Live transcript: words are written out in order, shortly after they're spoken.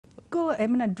మీకు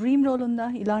ఏమైనా dream role ఉందా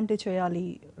ఇలాంటి చేయాలి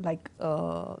like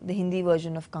The Hindi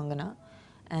version of Kangana,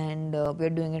 and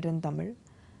we're doing it in Tamil.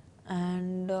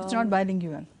 And it's not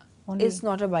bilingual only it's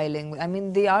not a bilingual. I mean,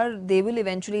 they will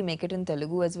eventually make it in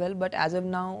Telugu as well, but as of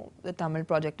now, the Tamil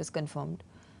project is confirmed.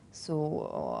 So,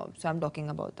 so I'm talking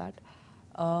about that.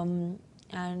 Um,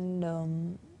 and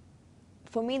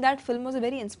for me, that film was a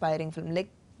very inspiring film.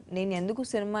 Like, నేను ఎందుకు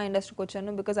cinema ఇండస్ట్రీకి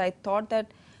వచ్చాను because I thought that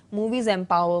movies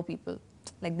empower people.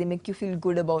 Like, they make you feel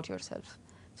good about yourself.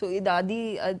 So,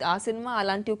 ఆ cinema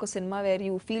అలాంటి ఒక cinema where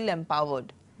you feel empowered.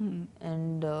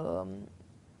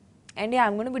 And yeah,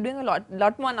 I'm going to be doing a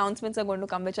lot more announcements are going to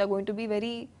come, which are going to be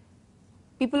very,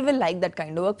 people will like that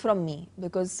kind of work from me,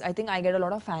 because I think I get a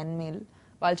lot of fan mail.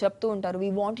 వాళ్ళు చెప్తూ ఉంటారు, we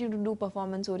want you to do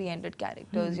performance oriented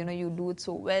characters, you know, you do it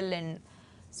so well, and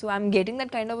so I'm getting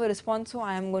that kind of a response. So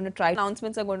I am going to try.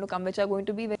 Announcements are going to come, which are going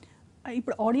to be very,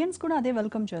 ఇప్పుడు audience కూడా అదే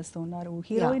welcome చేస్తూ ఉన్నారు.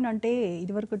 Heroine అంటే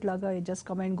ఇదివరకు లాగా just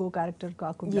come and go character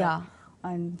కాకుండా yeah,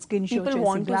 and skin show People చేసి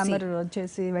want to గ్లామర్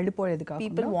చేసి వెళ్ళిపోయేది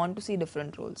people కాకుండా want to see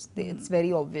different roles. It's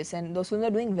very obvious, and those films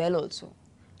are doing well also.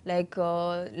 Like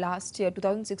last year,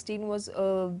 2016 was a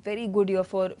very good year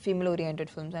for female-oriented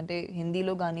films. Ante Hindi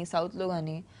lo gani, South lo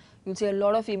gani, you'll see a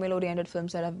lot of female-oriented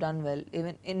films that have done well.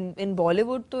 Even in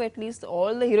Bollywood, too, at least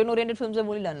all the heroine-oriented films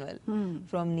have only done well.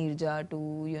 From Neerja to,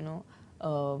 you know,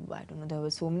 I don't know, there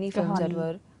were so many films that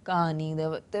were Kahani.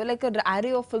 There were like an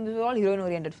array of films. They were all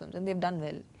heroine-oriented films, and they've done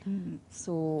well.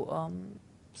 So,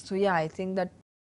 so yeah, I think that